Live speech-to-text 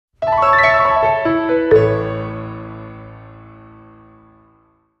Micah.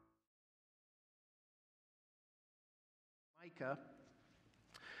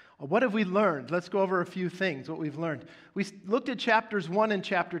 What have we learned? Let's go over a few things, what we've learned. We looked at chapters 1 and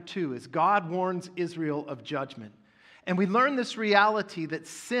chapter 2 as God warns Israel of judgment. And we learned this reality that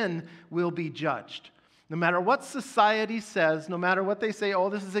sin will be judged. No matter what society says, no matter what they say, oh,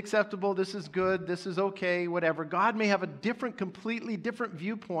 this is acceptable, this is good, this is okay, whatever, God may have a completely different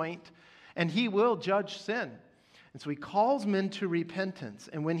viewpoint, and He will judge sin. And so He calls men to repentance.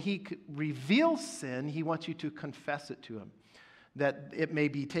 And when He reveals sin, He wants you to confess it to Him, that it may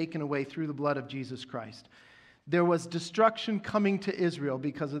be taken away through the blood of Jesus Christ. There was destruction coming to Israel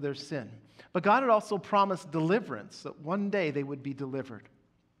because of their sin. But God had also promised deliverance, that one day they would be delivered.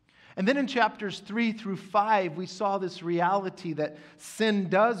 And then in chapters 3 through 5, we saw this reality that sin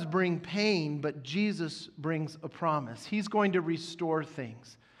does bring pain, but Jesus brings a promise. He's going to restore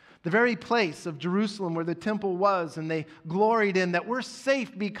things. The very place of Jerusalem where the temple was, and they gloried in that we're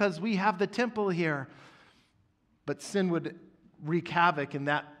safe because we have the temple here. But sin would wreak havoc and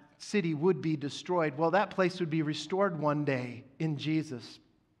that city would be destroyed. Well, that place would be restored one day in Jesus.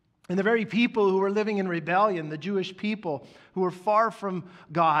 And the very people who were living in rebellion, the Jewish people who were far from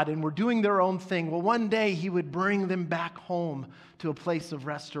God and were doing their own thing, well, one day He would bring them back home to a place of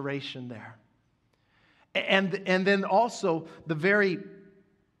restoration there. And then also the very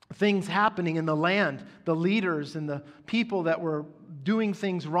things happening in the land, the leaders and the people that were doing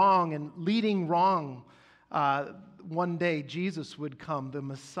things wrong and leading wrong, one day Jesus would come, the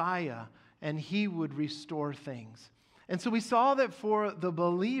Messiah, and He would restore things. And so we saw that for the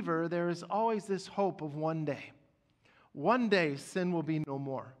believer, there is always this hope of one day. One day sin will be no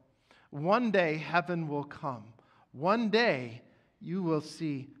more. One day heaven will come. One day you will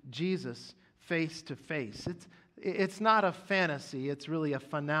see Jesus face to face. It's not a fantasy, it's really a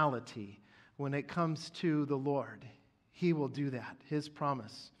finality when it comes to the Lord. He will do that, His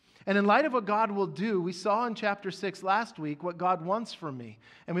promise. And in light of what God will do, we saw in chapter 6 last week what God wants from me.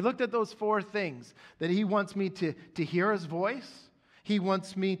 And we looked at those 4 things. That He wants me to hear His voice. He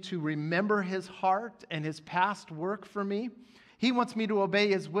wants me to remember His heart and His past work for me. He wants me to obey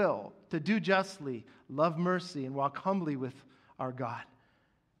His will, to do justly, love mercy, and walk humbly with our God.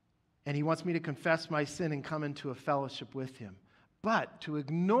 And He wants me to confess my sin and come into a fellowship with Him. But to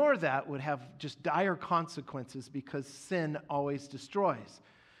ignore that would have just dire consequences because sin always destroys.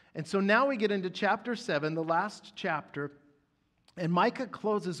 And so now we get into chapter 7, the last chapter, and Micah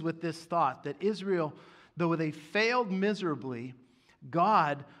closes with this thought that Israel, though they failed miserably,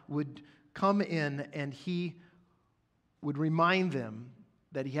 God would come in and He would remind them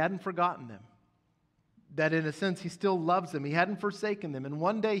that He hadn't forgotten them, that in a sense He still loves them, He hadn't forsaken them, and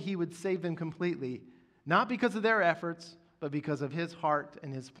one day He would save them completely, not because of their efforts, but because of His heart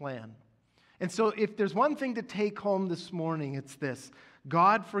and His plan. And so if there's one thing to take home this morning, it's this: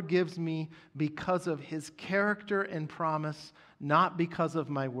 God forgives me because of His character and promise, not because of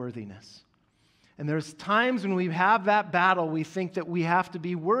my worthiness. And there's times when we have that battle, we think that we have to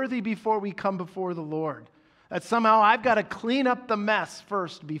be worthy before we come before the Lord. That somehow I've got to clean up the mess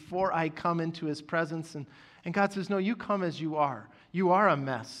first before I come into His presence. And God says, no, you come as you are. You are a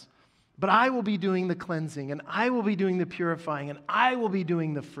mess. But I will be doing the cleansing, and I will be doing the purifying, and I will be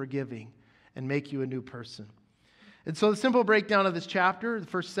doing the forgiving and make you a new person. And so the simple breakdown of this chapter, the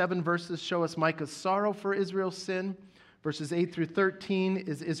first 7 verses show us Micah's sorrow for Israel's sin. Verses 8 through 13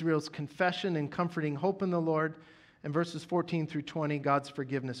 is Israel's confession and comforting hope in the Lord. And verses 14 through 20, God's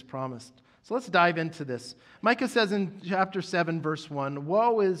forgiveness promised. So let's dive into this. Micah says in chapter 7, verse 1,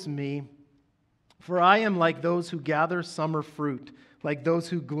 "Woe is me, for I am like those who gather summer fruit, like those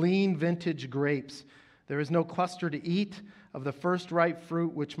who glean vintage grapes. There is no cluster to eat of the first ripe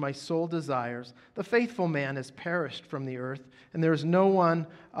fruit which my soul desires. The faithful man has perished from the earth, and there is no one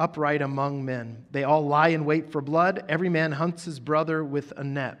upright among men. They all lie in wait for blood. Every man hunts his brother with a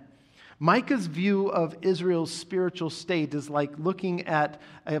net." Micah's view of Israel's spiritual state is like looking at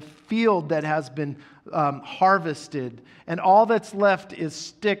a field that has been harvested, and all that's left is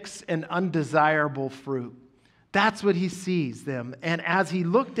sticks and undesirable fruit. That's what he sees them. And as he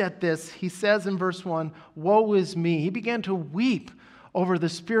looked at this, he says in verse 1, "Woe is me." He began to weep over the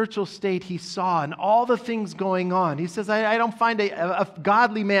spiritual state he saw and all the things going on. He says, I don't find a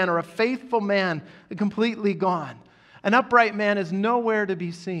godly man or a faithful man completely gone. An upright man is nowhere to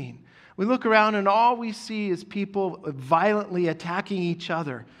be seen. We look around and all we see is people violently attacking each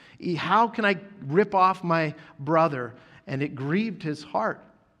other. How can I rip off my brother? And it grieved his heart.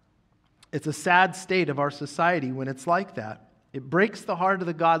 It's a sad state of our society when it's like that. It breaks the heart of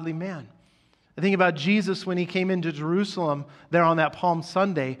the godly man. I think about Jesus when he came into Jerusalem there on that Palm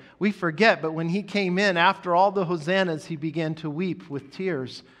Sunday. We forget, but when he came in, after all the hosannas, he began to weep with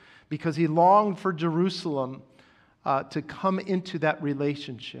tears because he longed for Jerusalem to come into that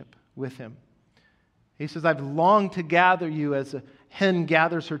relationship with him. He says, I've longed to gather you as a hen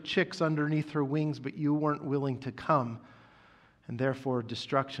gathers her chicks underneath her wings, but you weren't willing to come, and therefore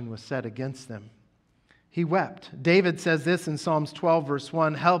destruction was set against them. He wept. David says this in Psalms 12, verse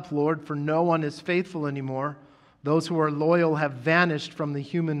 1, help, Lord, for no one is faithful anymore. Those who are loyal have vanished from the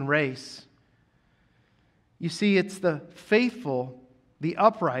human race. You see, it's the faithful, the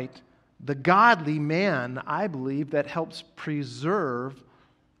upright, the godly man, I believe, that helps preserve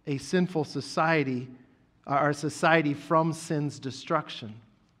a sinful society, our society from sin's destruction.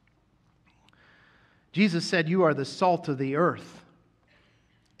 Jesus said, you are the salt of the earth.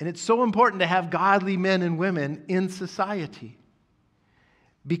 And it's so important to have godly men and women in society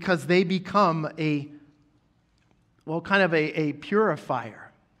because they become a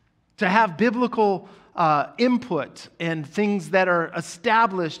purifier. To have biblical input and things that are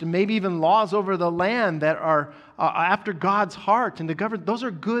established and maybe even laws over the land that are after God's heart and to govern, those are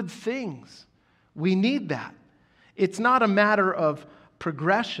good things. We need that. It's not a matter of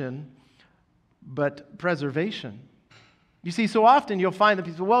progression, but preservation. You see, so often you'll find that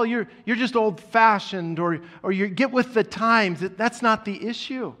people, well, you're just old-fashioned or you get with the times. That's not the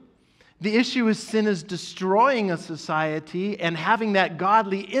issue. The issue is sin is destroying a society, and having that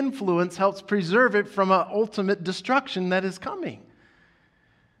godly influence helps preserve it from an ultimate destruction that is coming.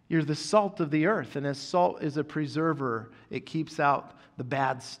 You're the salt of the earth, and as salt is a preserver, it keeps out the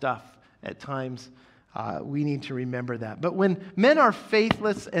bad stuff at times. We need to remember that. But when men are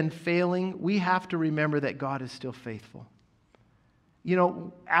faithless and failing, we have to remember that God is still faithful. You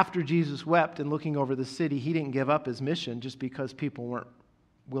know, after Jesus wept and looking over the city, he didn't give up his mission just because people weren't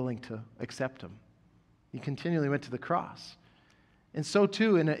willing to accept him. He continually went to the cross. And so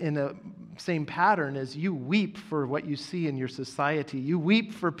too, in a same pattern, as you weep for what you see in your society, you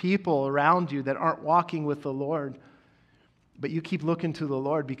weep for people around you that aren't walking with the Lord, but you keep looking to the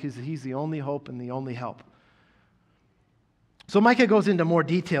Lord because he's the only hope and the only help. So Micah goes into more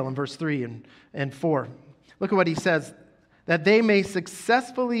detail in verse 3 and 4. Look at what he says. That they may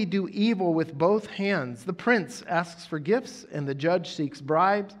successfully do evil with both hands. The prince asks for gifts, and the judge seeks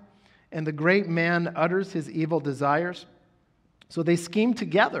bribes, and the great man utters his evil desires. So they scheme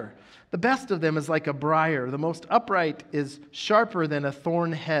together. The best of them is like a briar. The most upright is sharper than a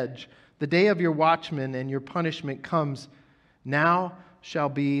thorn hedge. The day of your watchman and your punishment comes. Now shall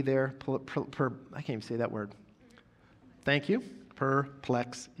be their, I can't even say that word. Thank you.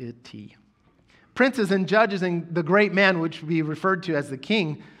 Perplexity. Princes and judges and the great man, which would be referred to as the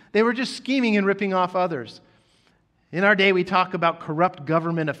king, they were just scheming and ripping off others. In our day, we talk about corrupt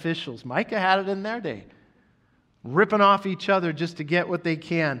government officials. Micah had it in their day. Ripping off each other just to get what they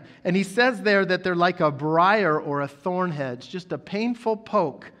can. And he says there that they're like a briar or a thorn hedge, just a painful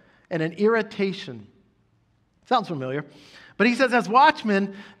poke and an irritation. Sounds familiar. But he says as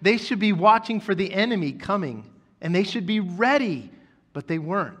watchmen, they should be watching for the enemy coming. And they should be ready, but they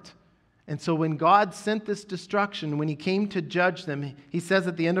weren't. And so when God sent this destruction, when he came to judge them, he says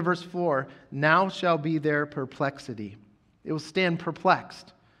at the end of verse 4, now shall be their perplexity. It will stand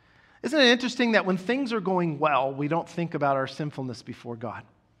perplexed. Isn't it interesting that when things are going well, we don't think about our sinfulness before God?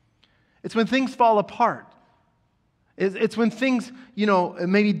 It's when things fall apart. It's when things,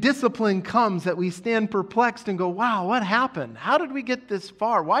 maybe discipline comes that we stand perplexed and go, wow, what happened? How did we get this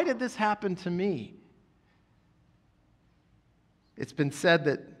far? Why did this happen to me? It's been said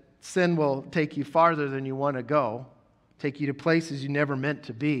that sin will take you farther than you want to go, take you to places you never meant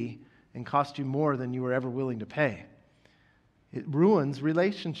to be, and cost you more than you were ever willing to pay. It ruins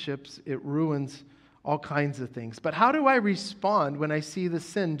relationships. It ruins all kinds of things. But how do I respond when I see the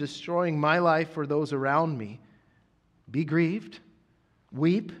sin destroying my life or those around me? Be grieved.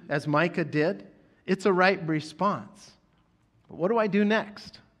 Weep, as Micah did. It's a right response. But what do I do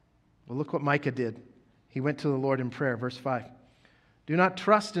next? Well, look what Micah did. He went to the Lord in prayer. Verse 5. Do not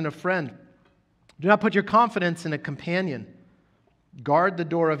trust in a friend. Do not put your confidence in a companion. Guard the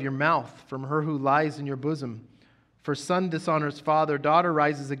door of your mouth from her who lies in your bosom. For son dishonors father, daughter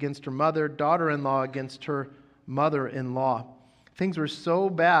rises against her mother, daughter-in-law against her mother-in-law. Things were so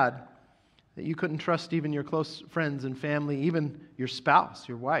bad that you couldn't trust even your close friends and family, even your spouse,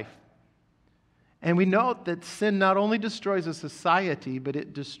 your wife. And we note that sin not only destroys a society, but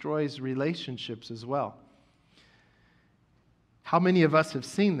it destroys relationships as well. How many of us have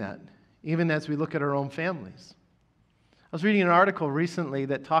seen that, even as we look at our own families? I was reading an article recently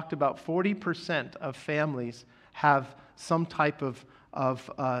that talked about 40% of families have some type of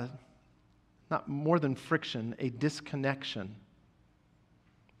not more than friction, a disconnection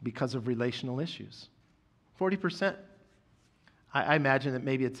because of relational issues. 40%. I imagine that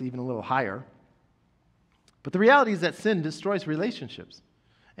maybe it's even a little higher. But the reality is that sin destroys relationships,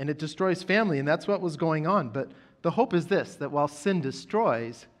 and it destroys family, and that's what was going on. But the hope is this, that while sin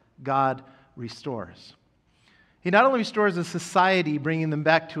destroys, God restores. He not only restores a society, bringing them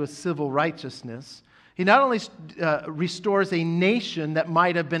back to a civil righteousness, he not only restores a nation that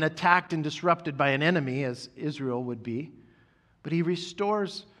might have been attacked and disrupted by an enemy, as Israel would be, but he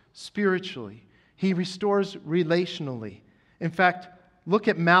restores spiritually. He restores relationally. In fact, look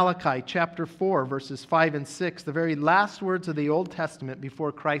at Malachi chapter 4, verses 5 and 6, the very last words of the Old Testament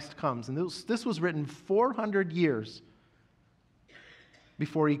before Christ comes. And this was written 400 years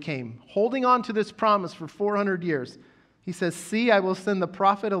before he came, holding on to this promise for 400 years. He says, "See, I will send the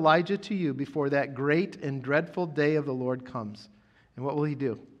prophet Elijah to you before that great and dreadful day of the Lord comes." And what will he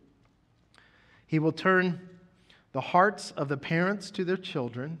do? He will turn the hearts of the parents to their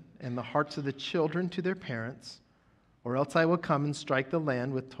children and the hearts of the children to their parents, or else I will come and strike the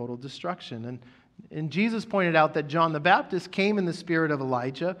land with total destruction. And Jesus pointed out that John the Baptist came in the spirit of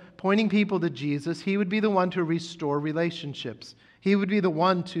Elijah, pointing people to Jesus. He would be the one to restore relationships. He would be the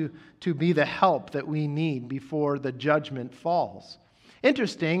one to be the help that we need before the judgment falls.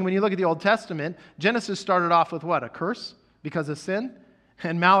 Interesting, when you look at the Old Testament, Genesis started off with what? A curse because of sin?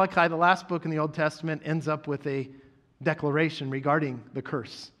 And Malachi, the last book in the Old Testament, ends up with a declaration regarding the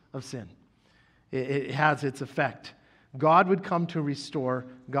curse of sin. It has its effect. God would come to restore.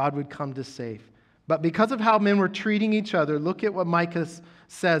 God would come to save. But because of how men were treating each other, look at what Micah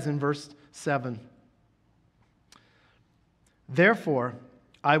says in verse 7. "Therefore,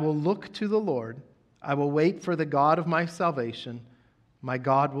 I will look to the Lord. I will wait for the God of my salvation. My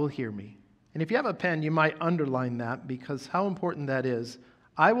God will hear me." And if you have a pen, you might underline that, because how important that is.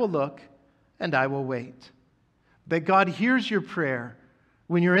 I will look and I will wait. That God hears your prayer.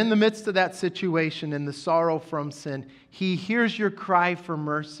 When you're in the midst of that situation and the sorrow from sin, He hears your cry for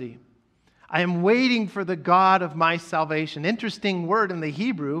mercy. I am waiting for the God of my salvation. Interesting word in the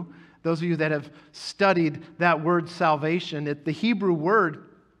Hebrew. Those of you that have studied that word salvation, the Hebrew word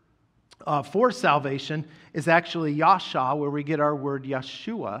for salvation is actually Yasha, where we get our word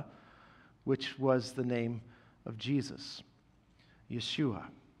Yeshua, which was the name of Jesus. Yeshua.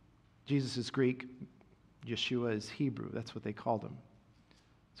 Jesus is Greek. Yeshua is Hebrew. That's what they called him.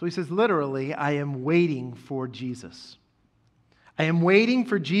 So he says, literally, I am waiting for Jesus. I am waiting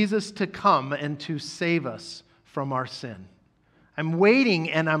for Jesus to come and to save us from our sin. I'm waiting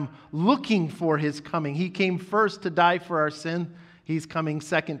and I'm looking for His coming. He came first to die for our sin. He's coming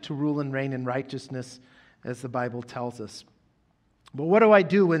second to rule and reign in righteousness, as the Bible tells us. But what do I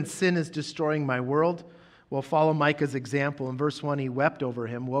do when sin is destroying my world? Well, follow Micah's example. In verse 1, he wept over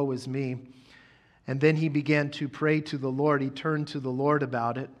him, "Woe is me." And then he began to pray to the Lord. He turned to the Lord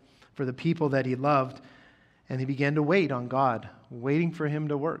about it for the people that he loved. And he began to wait on God, waiting for Him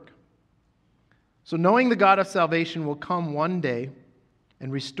to work. So knowing the God of salvation will come one day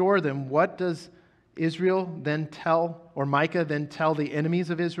and restore them, what does Israel then tell, or Micah then tell the enemies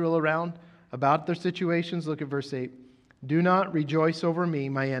of Israel around about their situations? Look at verse 8. "Do not rejoice over me,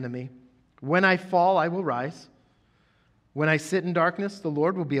 my enemy. When I fall, I will rise. When I sit in darkness, the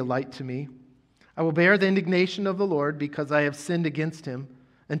Lord will be a light to me. I will bear the indignation of the Lord because I have sinned against Him,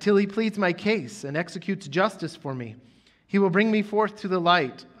 until He pleads my case and executes justice for me. He will bring me forth to the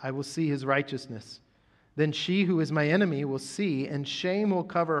light. I will see His righteousness. Then she who is my enemy will see, and shame will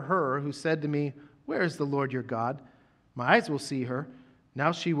cover her who said to me, 'Where is the Lord your God?' My eyes will see her.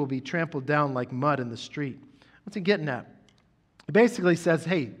 Now she will be trampled down like mud in the street." What's he getting at? It basically says,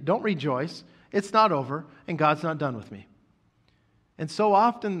 hey, don't rejoice. It's not over, and God's not done with me. And so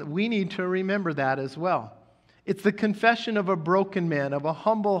often we need to remember that as well. It's the confession of a broken man, of a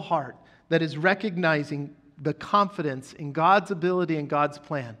humble heart, that is recognizing the confidence in God's ability and God's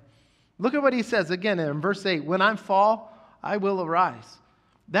plan. Look at what he says again in verse 8. "When I fall, I will arise."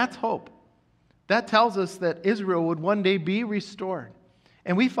 That's hope. That tells us that Israel would one day be restored.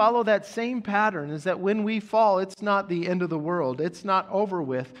 And we follow that same pattern, is that when we fall, it's not the end of the world. It's not over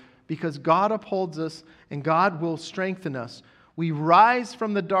with, because God upholds us and God will strengthen us. We rise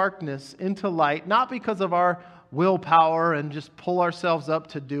from the darkness into light, not because of our willpower and just pull ourselves up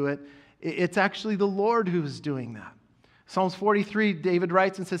to do it. It's actually the Lord who is doing that. Psalms 43, David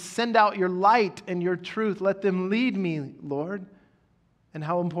writes and says, "Send out your light and your truth. Let them lead me, Lord." And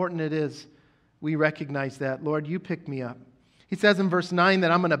how important it is we recognize that. Lord, you pick me up. He says in verse 9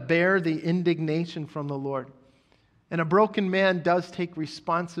 that I'm going to bear the indignation from the Lord. And a broken man does take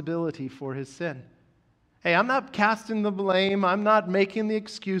responsibility for his sin. Hey, I'm not casting the blame. I'm not making the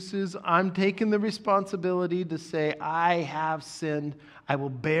excuses. I'm taking the responsibility to say, I have sinned. I will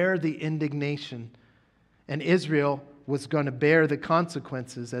bear the indignation. And Israel was going to bear the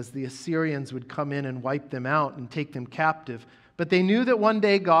consequences as the Assyrians would come in and wipe them out and take them captive. But they knew that one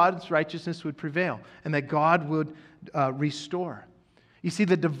day God's righteousness would prevail and that God would restore. You see,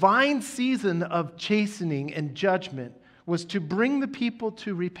 the divine season of chastening and judgment was to bring the people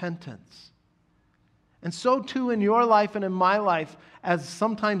to repentance. And so too in your life and in my life, as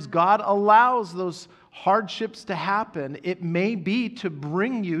sometimes God allows those hardships to happen, it may be to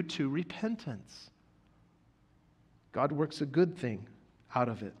bring you to repentance. God works a good thing out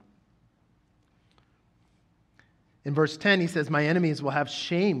of it. In verse 10, he says, my enemies will have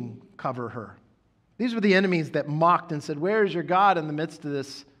shame cover her. These were the enemies that mocked and said, where is your God in the midst of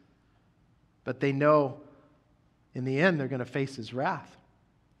this? But they know in the end they're going to face his wrath.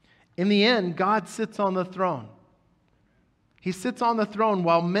 In the end, God sits on the throne. He sits on the throne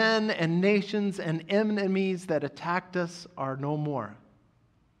while men and nations and enemies that attacked us are no more.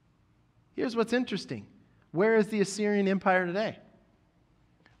 Here's what's interesting. Where is the Assyrian Empire today?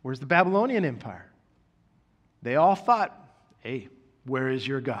 Where's the Babylonian Empire? They all thought, hey, where is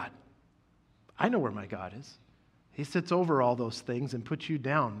your God? I know where my God is. He sits over all those things and puts you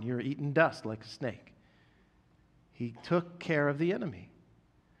down. You're eating dust like a snake. He took care of the enemy.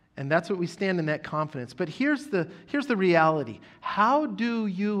 And that's what we stand in that confidence. But here's the reality. How do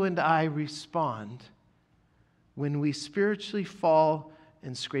you and I respond when we spiritually fall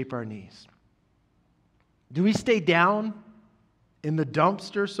and scrape our knees? Do we stay down in the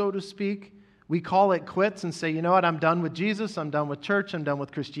dumpster, so to speak? We call it quits and say, you know what, I'm done with Jesus, I'm done with church, I'm done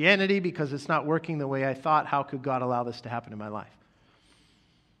with Christianity because it's not working the way I thought. How could God allow this to happen in my life?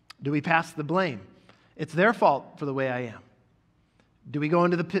 Do we pass the blame? It's their fault for the way I am. Do we go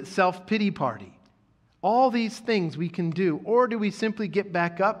into the self-pity party? All these things we can do. Or do we simply get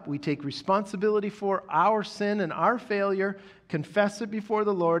back up? We take responsibility for our sin and our failure, confess it before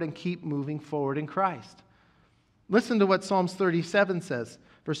the Lord, and keep moving forward in Christ. Listen to what Psalms 37 says,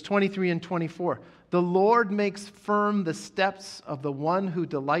 verse 23 and 24. The Lord makes firm the steps of the one who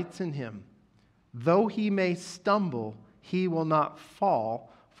delights in him. Though he may stumble, he will not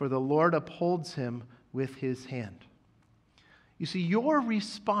fall, for the Lord upholds him with his hand. You see, your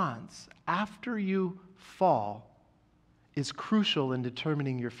response after you fall is crucial in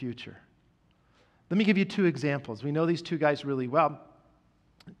determining your future. Let me give you two examples. We know these two guys really well.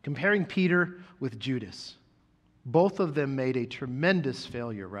 Comparing Peter with Judas. Both of them made a tremendous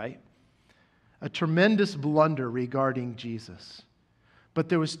failure, right? A tremendous blunder regarding Jesus. But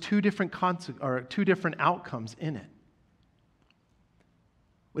there was two different outcomes in it.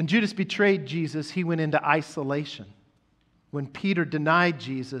 When Judas betrayed Jesus, he went into isolation. When Peter denied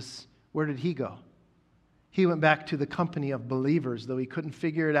Jesus, where did he go? He went back to the company of believers. Though he couldn't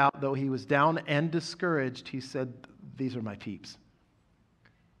figure it out, though he was down and discouraged, he said, these are my peeps.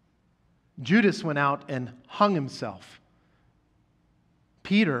 Judas went out and hung himself.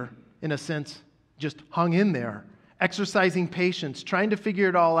 Peter, in a sense, just hung in there, exercising patience, trying to figure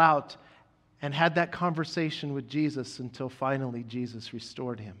it all out, and had that conversation with Jesus until finally Jesus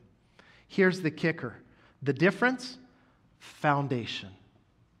restored him. Here's the kicker. The difference? Foundation.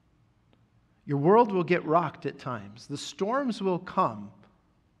 Your world will get rocked at times. The storms will come.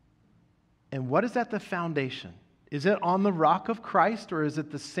 And what is at the foundation? Is it on the rock of Christ or is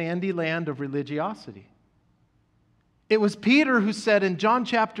it the sandy land of religiosity? It was Peter who said in John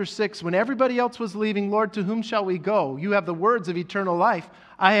chapter 6, when everybody else was leaving, Lord, to whom shall we go? You have the words of eternal life.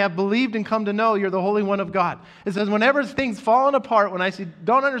 I have believed and come to know you're the Holy One of God. It says, whenever things falling apart, when I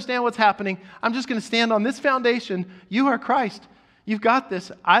don't understand what's happening, I'm just going to stand on this foundation. You are Christ. You've got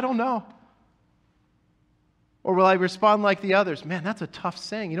this. I don't know. Or will I respond like the others? Man, that's a tough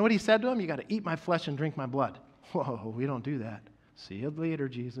saying. You know what he said to him? You got to eat my flesh and drink my blood. Whoa, we don't do that. See you later,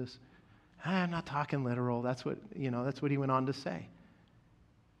 Jesus. I'm not talking literal. That's what he went on to say.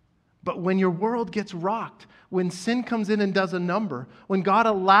 But when your world gets rocked, when sin comes in and does a number, when God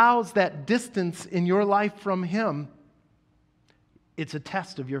allows that distance in your life from him, it's a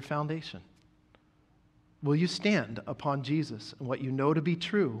test of your foundation. Will you stand upon Jesus and what you know to be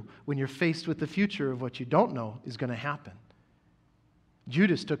true when you're faced with the future of what you don't know is going to happen?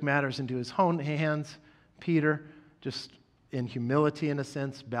 Judas took matters into his own hands. Peter, just in humility in a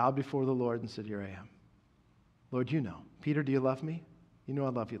sense, bowed before the Lord and said, here I am. Lord, you know. Peter, do you love me? You know I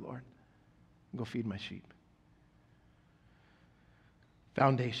love you, Lord. Go feed my sheep.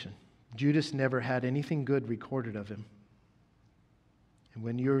 Foundation. Judas never had anything good recorded of him. And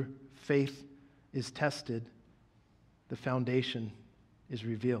when your faith is tested, the foundation is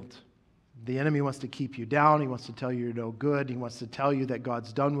revealed. The enemy wants to keep you down. He wants to tell you you're no good. He wants to tell you that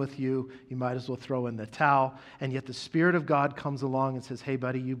God's done with you. You might as well throw in the towel. And yet the Spirit of God comes along and says, hey,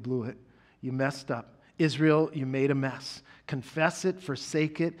 buddy, you blew it. You messed up. Israel, you made a mess. Confess it,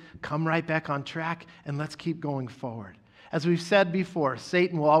 forsake it, come right back on track, and let's keep going forward. As we've said before,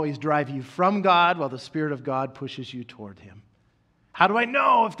 Satan will always drive you from God while the Spirit of God pushes you toward him. How do I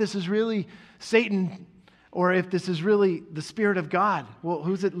know if this is really Satan or if this is really the Spirit of God? Well,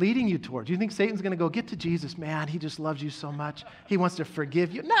 who's it leading you toward? Do you think Satan's going to go, get to Jesus? Man, he just loves you so much. He wants to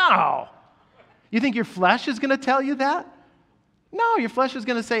forgive you. No. You think your flesh is going to tell you that? No, your flesh is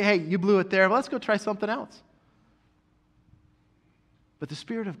going to say, hey, you blew it there. Well, let's go try something else. But the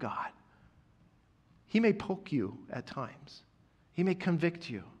Spirit of God, he may poke you at times. He may convict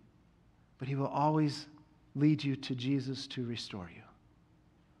you. But he will always lead you to Jesus to restore you.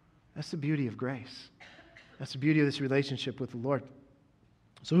 That's the beauty of grace. That's the beauty of this relationship with the Lord.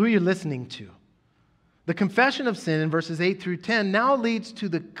 So who are you listening to? The confession of sin in verses 8 through 10 now leads to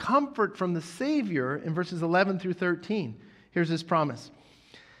the comfort from the Savior in verses 11 through 13. Here's his promise.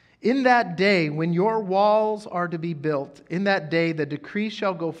 In that day, when your walls are to be built, in that day the decree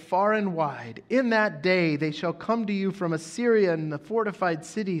shall go far and wide. In that day they shall come to you from Assyria and the fortified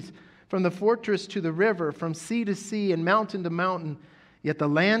cities, from the fortress to the river, from sea to sea and mountain to mountain. Yet the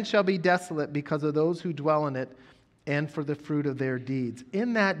land shall be desolate because of those who dwell in it and for the fruit of their deeds.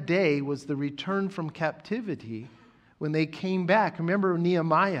 In that day was the return from captivity when they came back. Remember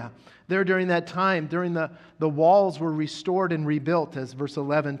Nehemiah. There during that time, during the walls were restored and rebuilt, as verse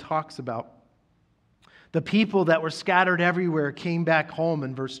 11 talks about. The people that were scattered everywhere came back home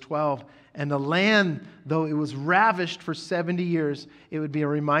in verse 12. And the land, though it was ravished for 70 years, it would be a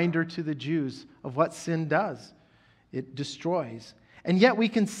reminder to the Jews of what sin does. It destroys. And yet we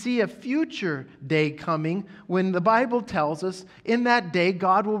can see a future day coming when the Bible tells us in that day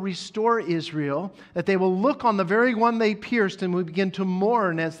God will restore Israel, that they will look on the very one they pierced and will begin to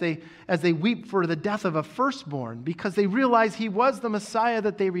mourn as they weep for the death of a firstborn, because they realize he was the Messiah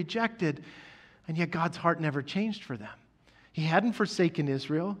that they rejected. And yet God's heart never changed for them. He hadn't forsaken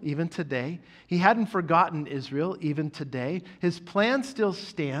Israel, even today. He hadn't forgotten Israel, even today. His plan still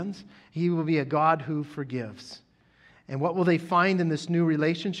stands. He will be a God who forgives. And what will they find in this new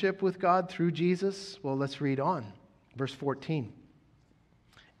relationship with God through Jesus? Well, let's read on. Verse 14.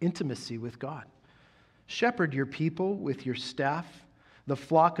 Intimacy with God. Shepherd your people with your staff, the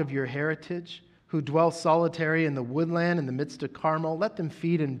flock of your heritage, who dwell solitary in the woodland in the midst of Carmel. Let them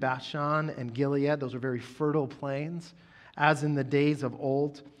feed in Bashan and Gilead. Those are very fertile plains, as in the days of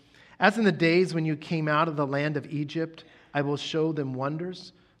old. As in the days when you came out of the land of Egypt, I will show them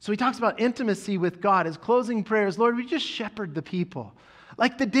wonders. So he talks about intimacy with God. His closing prayer is, Lord, we just shepherd the people.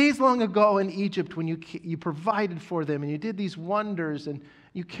 Like the days long ago in Egypt when you provided for them and you did these wonders and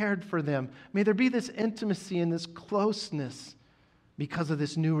you cared for them. May there be this intimacy and this closeness because of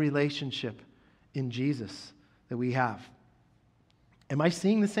this new relationship in Jesus that we have. Am I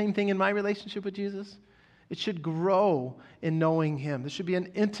seeing the same thing in my relationship with Jesus? It should grow in knowing him. There should be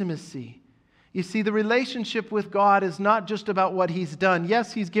an intimacy. You see, the relationship with God is not just about what he's done.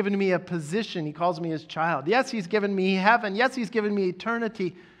 Yes, he's given me a position. He calls me his child. Yes, he's given me heaven. Yes, he's given me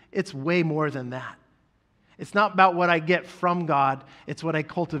eternity. It's way more than that. It's not about what I get from God. It's what I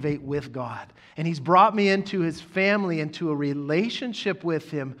cultivate with God. And he's brought me into his family, into a relationship with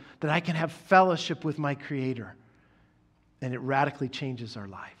him that I can have fellowship with my Creator. And it radically changes our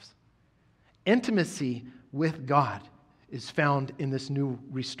lives. Intimacy with God is found in this new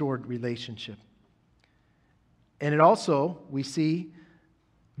restored relationship. And it also, we see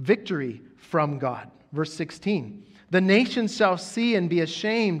victory from God. Verse 16, the nations shall see and be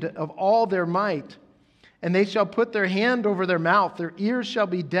ashamed of all their might, and they shall put their hand over their mouth, their ears shall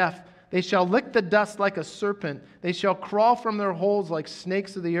be deaf, they shall lick the dust like a serpent, they shall crawl from their holes like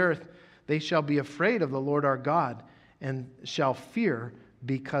snakes of the earth, they shall be afraid of the Lord our God, and shall fear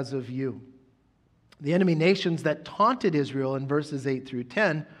because of you. The enemy nations that taunted Israel in verses 8 through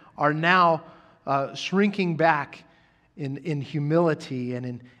 10 are now shrinking back in humility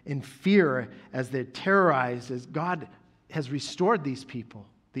and in fear as they're terrorized, as God has restored these people,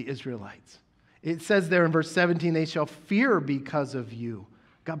 the Israelites. It says there in verse 17, they shall fear because of you.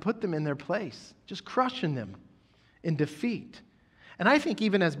 God put them in their place, just crushing them in defeat. And I think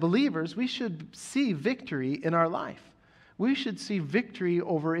even as believers, we should see victory in our life. We should see victory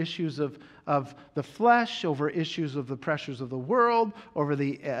over issues of the flesh, over issues of the pressures of the world, over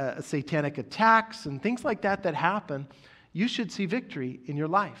the satanic attacks and things like that happen. You should see victory in your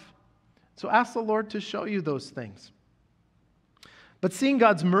life. So ask the Lord to show you those things. But seeing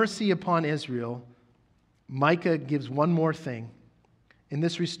God's mercy upon Israel, Micah gives one more thing In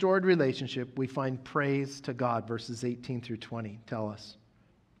this restored relationship, we find praise to God, verses 18 through 20 tell us.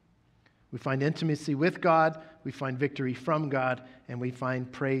 We find intimacy with God, we find victory from God, and we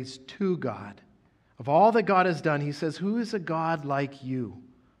find praise to God. Of all that God has done, he says, who is a God like you,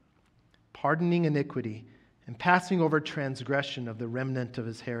 pardoning iniquity and passing over transgression of the remnant of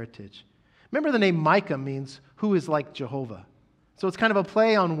his heritage? Remember, the name Micah means who is like Jehovah. So it's kind of a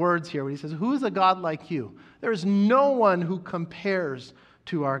play on words here where he says, who is a God like you? There is no one who compares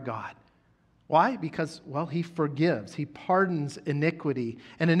to our God. Why? Because, well, he forgives. He pardons iniquity.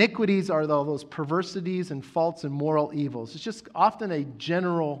 And iniquities are all those perversities and faults and moral evils. It's just often a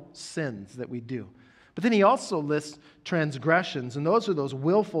general sins that we do. But then he also lists transgressions, and those are those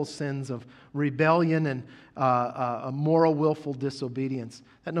willful sins of rebellion and a moral willful disobedience.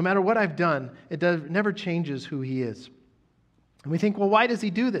 That no matter what I've done, it never changes who he is. And we think, well, why does he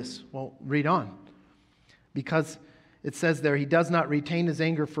do this? Well, read on. Because it says there, he does not retain his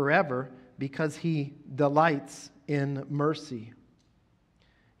anger forever because he delights in mercy.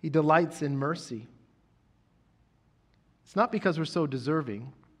 He delights in mercy. It's not because we're so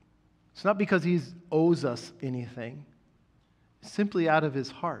deserving. It's not because he owes us anything. It's simply out of his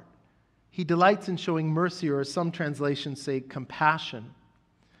heart. He delights in showing mercy, or as some translations say, compassion.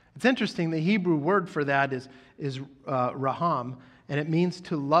 It's interesting, the Hebrew word for that is raham, and it means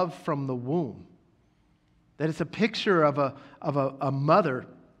to love from the womb. That it's a picture of a mother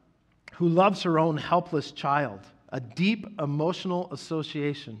who loves her own helpless child, a deep emotional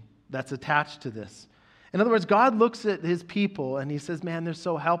association that's attached to this. In other words, God looks at his people and he says, man, they're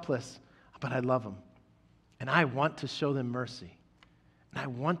so helpless, but I love them. And I want to show them mercy. And I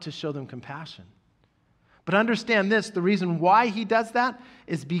want to show them compassion. But understand this, the reason why he does that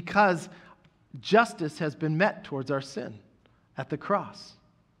is because justice has been met towards our sin at the cross.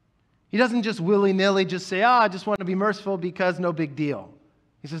 He doesn't just willy-nilly just say, I just want to be merciful because no big deal.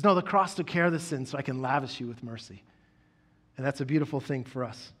 He says, no, the cross took care of the sin so I can lavish you with mercy. And that's a beautiful thing for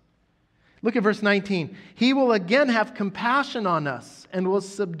us. Look at verse 19. He will again have compassion on us and will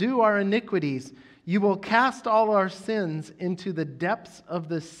subdue our iniquities. You will cast all our sins into the depths of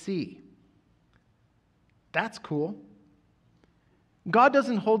the sea. That's cool. God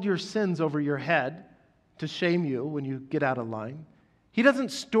doesn't hold your sins over your head to shame you when you get out of line. He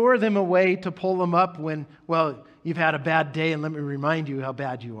doesn't store them away to pull them up when, well, you've had a bad day and let me remind you how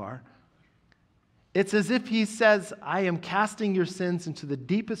bad you are. It's as if he says, I am casting your sins into the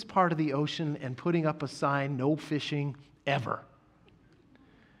deepest part of the ocean and putting up a sign, no fishing ever.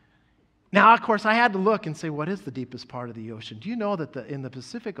 Now, of course, I had to look and say, what is the deepest part of the ocean? Do you know that in the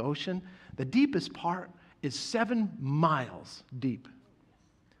Pacific Ocean, the deepest part is 7 miles deep?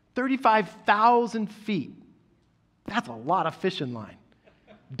 35,000 feet. That's a lot of fishing line.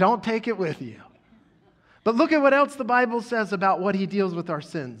 Don't take it with you. But look at what else the Bible says about what he deals with our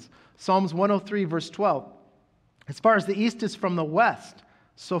sins. Psalms 103, verse 12. As far as the east is from the west,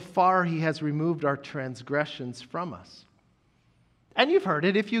 so far he has removed our transgressions from us. And you've heard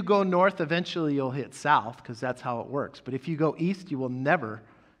it. If you go north, eventually you'll hit south, because that's how it works. But if you go east, you will never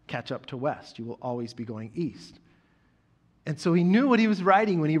catch up to west. You will always be going east. And so he knew what he was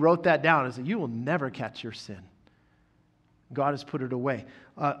writing when he wrote that down, is that you will never catch your sin. God has put it away.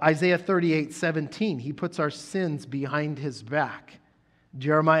 Isaiah 38:17, he puts our sins behind his back.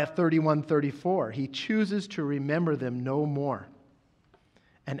 Jeremiah 31:34, he chooses to remember them no more.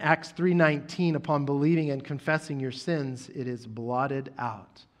 And Acts 3:19, upon believing and confessing your sins, it is blotted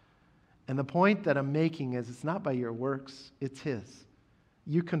out. And the point that I'm making is it's not by your works, it's his.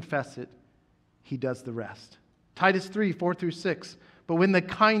 You confess it, he does the rest. Titus 3:4-6, but when the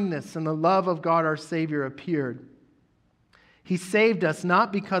kindness and the love of God our Savior appeared, he saved us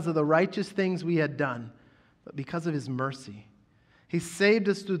not because of the righteous things we had done, but because of his mercy. He saved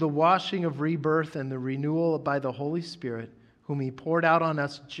us through the washing of rebirth and the renewal by the Holy Spirit, whom he poured out on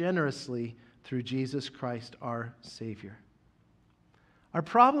us generously through Jesus Christ our Savior. Our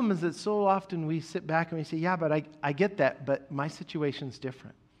problem is that so often we sit back and we say, yeah, but I get that, but my situation's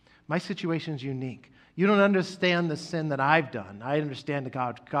different. My situation's unique. You don't understand the sin that I've done. I understand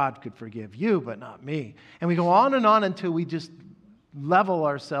that God could forgive you, but not me. And we go on and on until we just level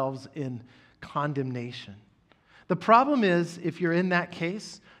ourselves in condemnation. The problem is, if you're in that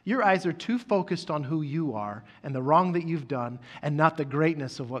case, your eyes are too focused on who you are and the wrong that you've done and not the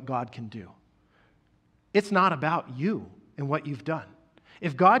greatness of what God can do. It's not about you and what you've done.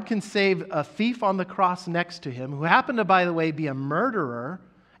 If God can save a thief on the cross next to him, who happened to, by the way, be a murderer,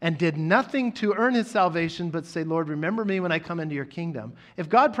 and did nothing to earn his salvation but say, Lord, remember me when I come into your kingdom. If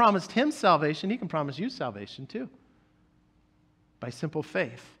God promised him salvation, he can promise you salvation too, by simple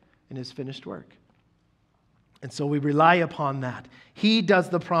faith in his finished work. And so we rely upon that. He does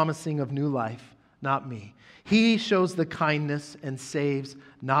the promising of new life, not me. He shows the kindness and saves,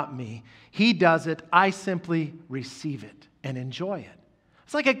 not me. He does it. I simply receive it and enjoy it.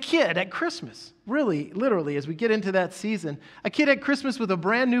 It's like a kid at Christmas, really, literally, as we get into that season. A kid at Christmas with a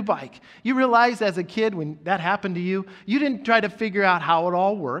brand new bike. You realize as a kid when that happened to you, you didn't try to figure out how it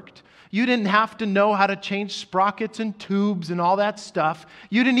all worked. You didn't have to know how to change sprockets and tubes and all that stuff.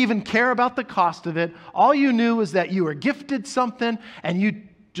 You didn't even care about the cost of it. All you knew was that you were gifted something and you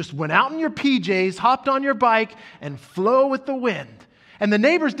just went out in your PJs, hopped on your bike, and flew with the wind. And the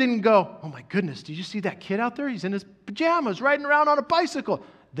neighbors didn't go, "Oh my goodness, did you see that kid out there? He's in his pajamas riding around on a bicycle."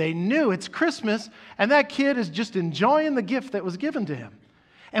 They knew it's Christmas, and that kid is just enjoying the gift that was given to him.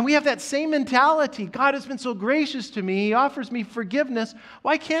 And we have that same mentality. God has been so gracious to me. He offers me forgiveness.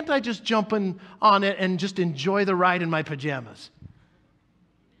 Why can't I just jump on it and just enjoy the ride in my pajamas?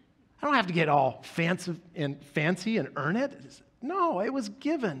 I don't have to get all fancy and earn it. No, it was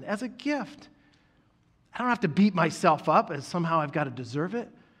given as a gift. I don't have to beat myself up as somehow I've got to deserve it.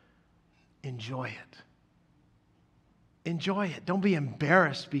 Enjoy it. Enjoy it. Don't be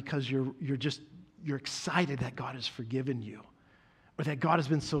embarrassed because you're excited that God has forgiven you or that God has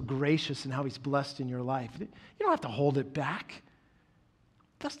been so gracious in how He's blessed in your life. You don't have to hold it back.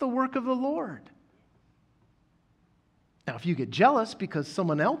 That's the work of the Lord. Now, if you get jealous because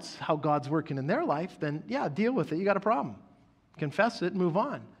someone else, how God's working in their life, then yeah, deal with it. You got a problem. Confess it and move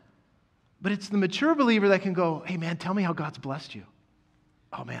on. But it's the mature believer that can go, "Hey man, tell me how God's blessed you."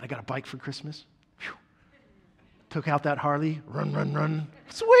 "Oh man, I got a bike for Christmas. Whew. Took out that Harley, run.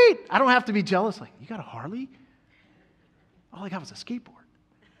 Sweet. I don't have to be jealous. Like, you got a Harley? All I got was a skateboard.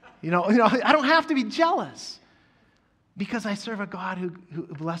 You know, I don't have to be jealous because I serve a God who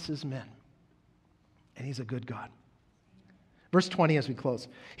blesses men. And He's a good God. Verse 20 as we close.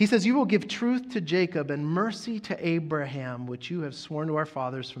 He says, "You will give truth to Jacob and mercy to Abraham, which you have sworn to our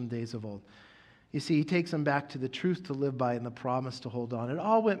fathers from days of old." You see, he takes them back to the truth to live by and the promise to hold on. It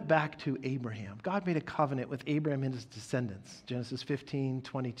all went back to Abraham. God made a covenant with Abraham and his descendants. Genesis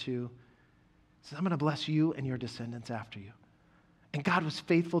 15:22 says, "I'm going to bless you and your descendants after you." And God was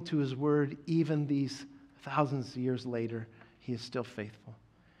faithful to His word. Even these thousands of years later, He is still faithful.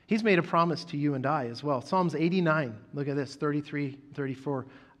 He's made a promise to you and I as well. Psalms 89, look at this, 33, 34.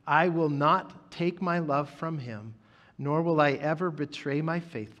 "I will not take my love from him, nor will I ever betray my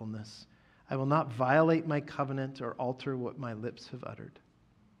faithfulness. I will not violate my covenant or alter what my lips have uttered."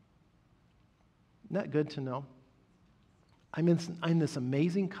 Isn't that good to know? I'm in this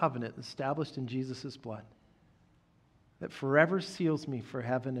amazing covenant established in Jesus' blood that forever seals me for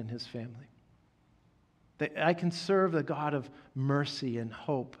heaven and His family. That I can serve the God of mercy and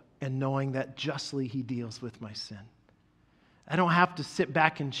hope and knowing that justly He deals with my sin. I don't have to sit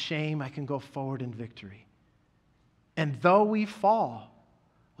back in shame. I can go forward in victory. And though we fall,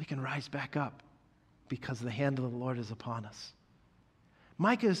 we can rise back up because the hand of the Lord is upon us.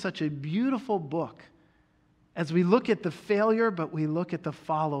 Micah is such a beautiful book as we look at the failure, but we look at the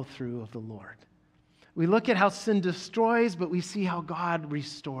follow-through of the Lord. We look at how sin destroys, but we see how God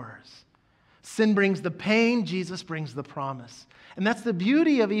restores. Sin brings the pain, Jesus brings the promise. And that's the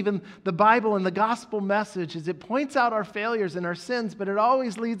beauty of even the Bible and the gospel message is it points out our failures and our sins, but it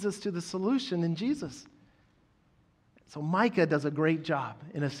always leads us to the solution in Jesus. So Micah does a great job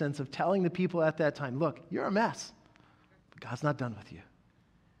in a sense of telling the people at that time, look, you're a mess, but God's not done with you.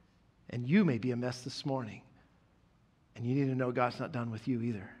 And you may be a mess this morning, and you need to know God's not done with you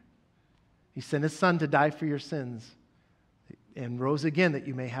either. He sent His Son to die for your sins and rose again that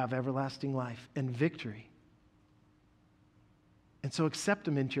you may have everlasting life and victory. And so accept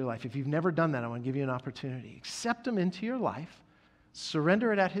Him into your life. If you've never done that, I want to give you an opportunity. Accept Him into your life,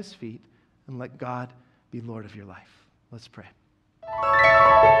 surrender it at His feet, and let God be Lord of your life. Let's pray.